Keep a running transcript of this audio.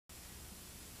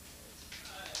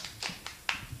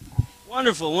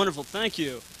Wonderful, wonderful. Thank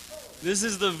you. This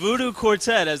is the VooDoo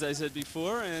Quartet, as I said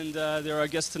before, and they're our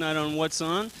guests tonight on What's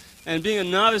On. And being a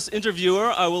novice interviewer,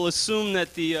 I will assume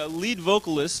that the lead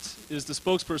vocalist is the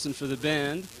spokesperson for the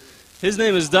band. His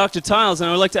name is Dr. Tiles, and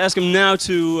I would like to ask him now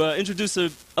to introduce the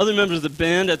other members of the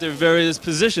band at their various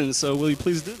positions. So will you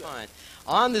please do that? Fine.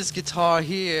 On this guitar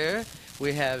here,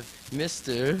 we have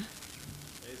Mr.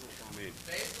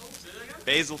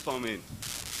 Basil Fomin.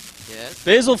 Yes.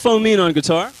 Basil Fomin on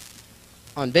guitar.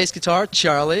 On bass guitar,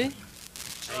 Charlie.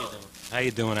 How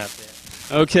you doing out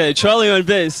there? Okay, Charlie on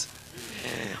bass.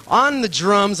 On the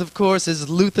drums, of course, is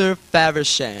Luther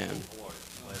Faversham.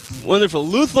 Wonderful.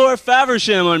 Luther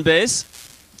Faversham on bass.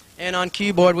 And on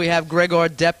keyboard, we have Gregor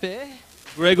Deppe.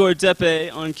 Gregor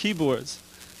Deppe on keyboards.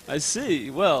 I see.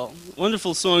 Well,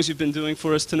 wonderful songs you've been doing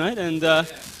for us tonight. And,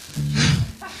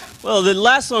 well, the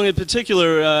last song in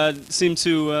particular seemed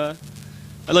to...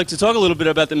 I'd like to talk a little bit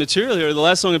about the material here. The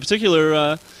last song in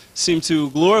particular seemed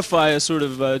to glorify a sort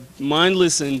of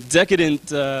mindless and decadent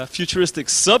futuristic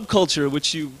subculture,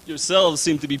 which you yourselves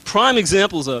seem to be prime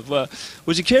examples of.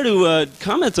 Would you care to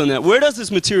comment on that? Where does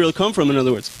this material come from, in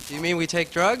other words? Do you mean we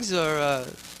take drugs, or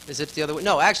is it the other way?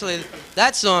 No, actually,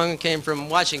 that song came from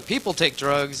watching people take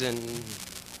drugs, and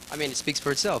I mean, it speaks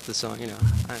for itself, the song, you know.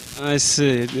 I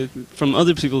see. From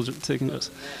other people taking drugs.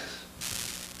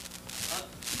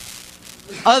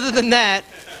 Other than that,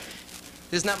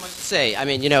 there's not much to say. I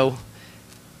mean, you know,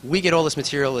 we get all this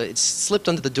material. It's slipped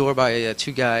under the door by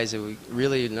two guys that we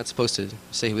really are not supposed to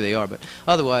say who they are, but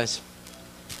otherwise.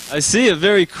 I see a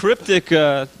very cryptic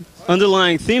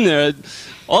underlying theme there.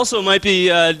 Also might be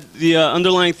the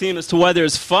underlying theme as to why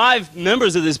there's 5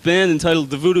 members of this band entitled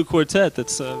the VooDoo Quartet.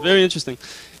 That's very interesting.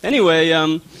 Anyway,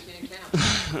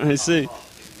 I see.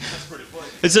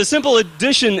 It's a simple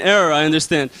addition error, I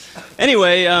understand.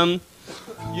 Anyway,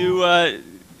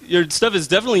 your stuff is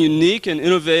definitely unique and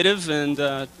innovative, and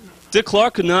Dick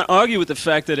Clark could not argue with the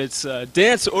fact that it's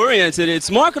dance-oriented. It's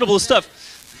marketable stuff.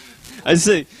 I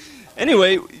see.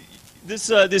 Anyway, this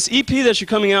EP that you're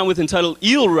coming out with entitled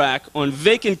Eel Rack on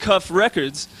Vacant Cuff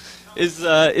Records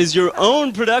is your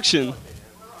own production.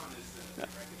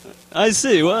 I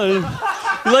see. Well,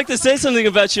 you'd like to say something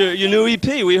about your new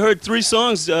EP. We heard 3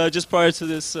 songs just prior to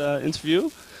this interview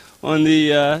on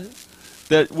the...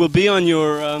 that will be on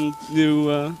your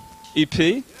new EP.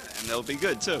 Yeah, and they'll be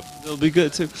good, too. They'll be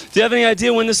good, too. Do you have any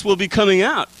idea when this will be coming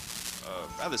out?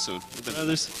 Rather soon.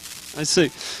 I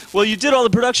see. Well, you did all the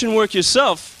production work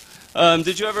yourself.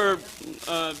 Did you ever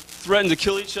threaten to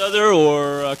kill each other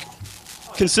or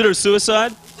consider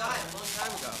suicide?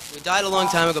 We died a long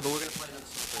time ago, but we're going to play another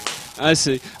song for you. I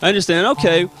see. I understand.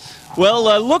 Okay. Well,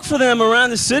 look for them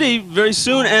around the city very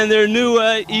soon and their new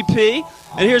EP.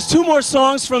 And here's 2 more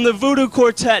songs from the VooDoo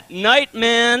Quartet,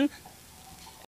 Nightman